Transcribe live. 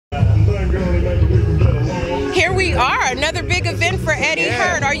here we are, another big event for Eddie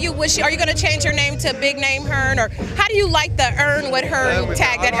Hearn. Are you going to change your name to Big Name Hearn, or how do you like the Earn with Hearn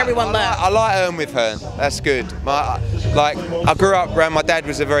tag that everyone loves? I like Earn with Hearn. That's good. I grew up around. My dad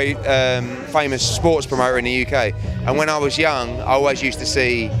was a very famous sports promoter in the UK, and when I was young, I always used to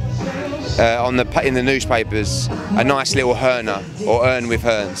see in the newspapers a nice little Hearner or Earn with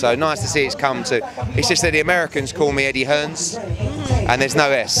Hearn. So nice to see it's come to. It's just that the Americans call me Eddie Hearns, and there's no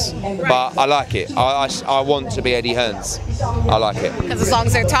S, but I like it. I want to be Eddie Hearns. I like it. Because as long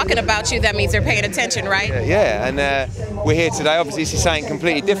as they're talking about you, that means they're paying attention, right? Yeah, and we're here today. Obviously, this is something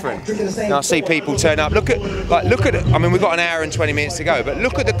completely different. And I see people turn up. Look at. I mean, we've got an hour and 20 minutes to go, but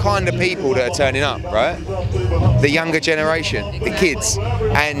look at the kind of people that are turning up, right? The younger generation, the kids,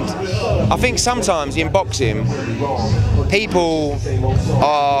 and I think sometimes in boxing, people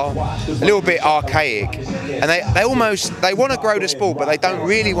are a little bit archaic, and they want to grow the sport, but they don't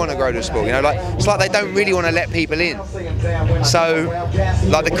really want to grow the sport. You know, it's like they don't really want to let people in. So,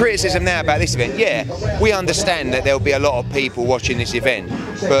 like the criticism now about this event, yeah, we understand that there'll be a lot of people watching this event,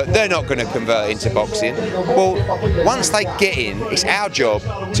 but they're not going to convert into boxing. Well, once they get in, it's our job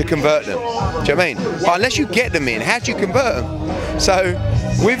to convert them. Do you know what I mean? But unless you get them in, how do you convert them? So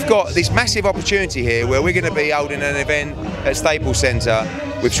we've got this massive opportunity here where we're going to be holding an event at Staples Centre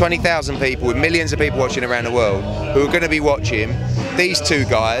with 20,000 people, with millions of people watching around the world, who are going to be watching these two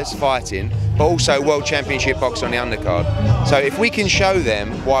guys fighting, but also World Championship boxing on the undercard. So if we can show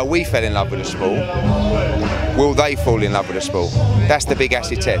them why we fell in love with the sport, will they fall in love with the sport? That's the big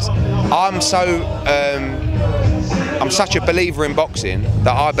acid test. I'm such a believer in boxing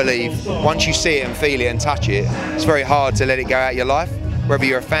that I believe once you see it and feel it and touch it, it's very hard to let it go out of your life. Whether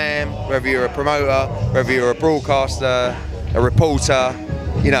you're a fan, whether you're a promoter, whether you're a broadcaster, a reporter,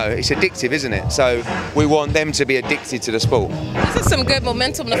 you know, it's addictive, isn't it? So we want them to be addicted to the sport. This is some good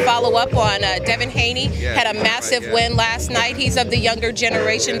momentum to follow up on. Devin Haney had a massive win last night. He's of the younger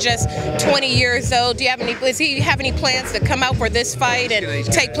generation, just 20 years old. Does he have any plans to come out for this fight and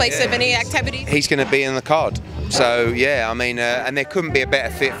take place of any activities? He's going to be in the card. So yeah, I mean, and there couldn't be a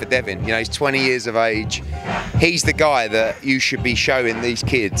better fit for Devin. You know, he's 20 years of age. He's the guy that you should be showing these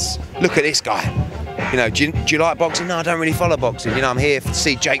kids. Look at this guy. You know, do you like boxing? No, I don't really follow boxing. You know, I'm here to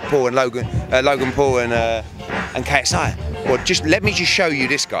see Jake Paul and Logan Paul and KSI. Well, let me just show you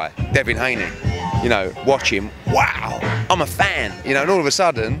this guy, Devin Haney. You know, watch him. Wow, I'm a fan. You know, and all of a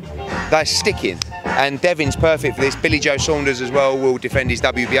sudden, they're sticking. And Devin's perfect for this. Billy Joe Saunders as well will defend his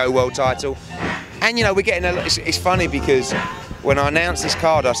WBO world title. And you know, we're getting it's funny because when I announced this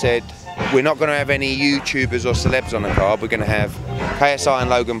card, I said we're not going to have any YouTubers or celebs on the card. We're going to have KSI and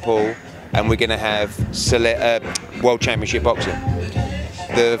Logan Paul, and we're going to have World Championship boxing.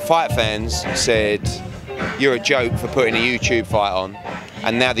 The fight fans said you're a joke for putting a YouTube fight on,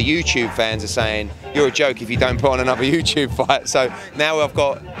 and now the YouTube fans are saying you're a joke if you don't put on another YouTube fight. So now I've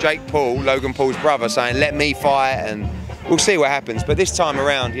got Jake Paul, Logan Paul's brother, saying let me fight, and we'll see what happens. But this time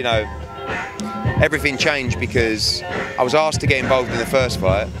around, you know, everything changed because I was asked to get involved in the first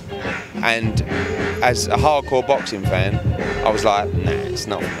fight, and as a hardcore boxing fan, I was like, nah, it's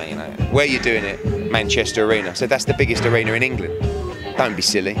not for me, you know. Where are you doing it? Manchester Arena. I said, that's the biggest arena in England. Don't be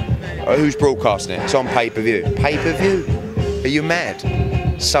silly. Who's broadcasting it? It's on pay-per-view. Pay-per-view? Are you mad?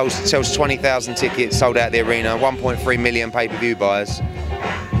 Sells 20,000 tickets, sold out the arena, 1.3 million pay-per-view buyers.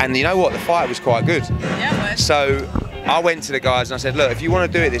 And you know what? The fight was quite good. Yeah, it was. So I went to the guys and I said, look, if you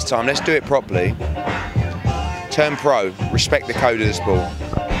want to do it this time, let's do it properly. Turn pro, respect the code of the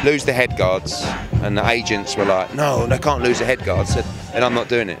sport, lose the head guards. And the agents were like, no, they can't lose the head guards. I said, and I'm not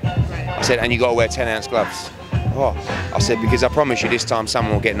doing it. I said, and you got to wear 10-ounce gloves. Oh. I said, because I promise you this time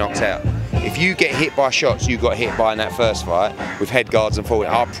someone will get knocked out. If you get hit by shots you got hit by in that first fight with head guards and forward,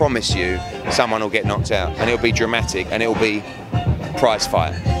 I promise you someone will get knocked out, and it'll be dramatic and it'll be a prize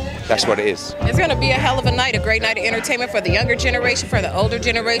fight. That's what it is. It's going to be a hell of a night, a great night of entertainment for the younger generation, for the older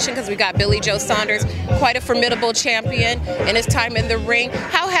generation, because we got Billy Joe Saunders, quite a formidable champion in his time in the ring.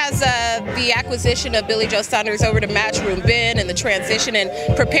 How has the acquisition of Billy Joe Saunders over to Matchroom been, and the transition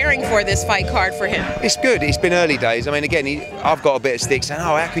and preparing for this fight card for him? It's good. It's been early days. I mean, again, I've got a bit of stick saying,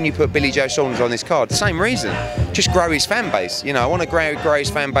 oh, how can you put Billy Joe Saunders on this card? The same reason. Just grow his fan base. You know, I want to grow his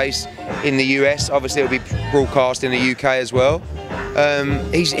fan base in the US. Obviously, it'll be broadcast in the UK as well.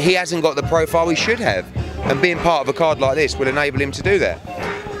 He hasn't got the profile he should have, and being part of a card like this will enable him to do that.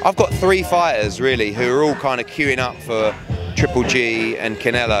 I've got 3 fighters really who are all kind of queuing up for Triple G and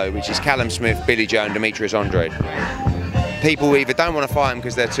Canelo, which is Callum Smith, Billy Joe and Demetrius Andrade. People either don't want to fight them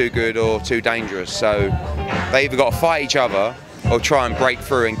because they're too good or too dangerous, so they either got to fight each other or try and break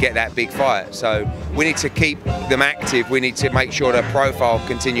through and get that big fight. So we need to keep them active, we need to make sure their profile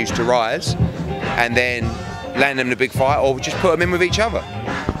continues to rise, and then land them in a big fight, or just put them in with each other.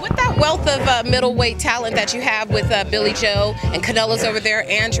 With that wealth of middleweight talent that you have with Billy Joe and Canelo's over there,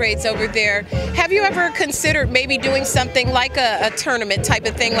 Andrade's over there, have you ever considered maybe doing something like a tournament type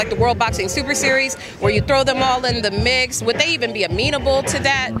of thing, like the World Boxing Super Series, where you throw them all in the mix? Would they even be amenable to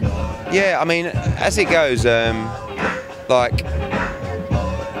that? Yeah, I mean, as it goes, like,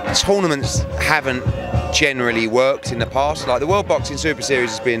 tournaments haven't generally worked in the past. Like, the World Boxing Super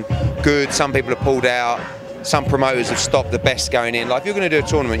Series has been good. Some people have pulled out. Some promoters have stopped the best going in. Like, if you're going to do a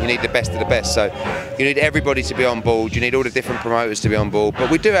tournament, you need the best of the best. So you need everybody to be on board. You need all the different promoters to be on board.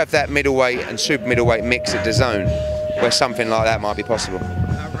 But we do have that middleweight and super middleweight mix at DAZN, where something like that might be possible.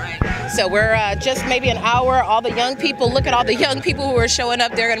 So we're just maybe an hour. All the young people, look at all the young people who are showing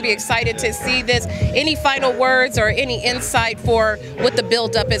up. They're going to be excited to see this. Any final words or any insight for what the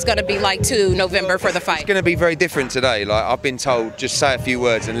build-up is going to be like to November for the fight? It's going to be very different today. Like, I've been told, just say a few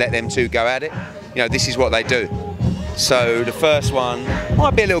words and let them two go at it. You know, this is what they do. So the first one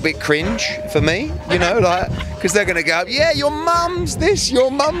might be a little bit cringe for me, you know, like, because they're going to go, yeah, your mum's this,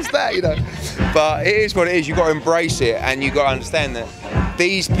 your mum's that, you know. But it is what it is. You've got to embrace it, and you've got to understand that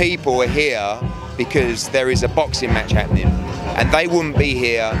these people are here because there is a boxing match happening, and they wouldn't be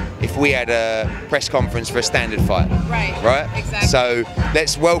here if we had a press conference for a standard fight. Right? Exactly. So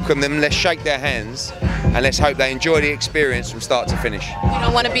let's welcome them, let's shake their hands, and let's hope they enjoy the experience from start to finish. You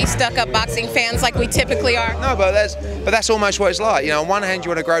don't want to be stuck-up boxing fans like we typically are? No, but that's almost what it's like. You know, on one hand you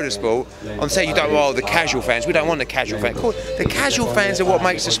want to grow the sport, on the second you don't, oh, the casual fans, we don't want the casual fans. The casual fans are what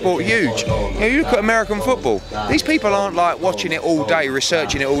makes the sport huge. You know, you look at American football, these people aren't like watching it all day,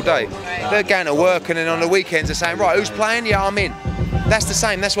 researching it all day. They're going to work, and then on the weekends they're saying, right, who's playing? Yeah, I'm in. That's the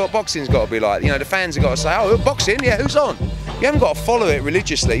same, that's what boxing's got to be like. You know, the fans have got to say, oh, boxing, yeah, who's on? You haven't got to follow it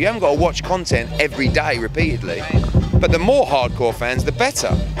religiously, you haven't got to watch content every day repeatedly. But the more hardcore fans, the better.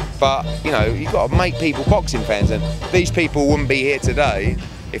 But, you know, you've got to make people boxing fans, and these people wouldn't be here today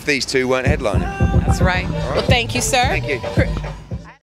if these two weren't headlining. That's right. Well, thank you, sir. Thank you.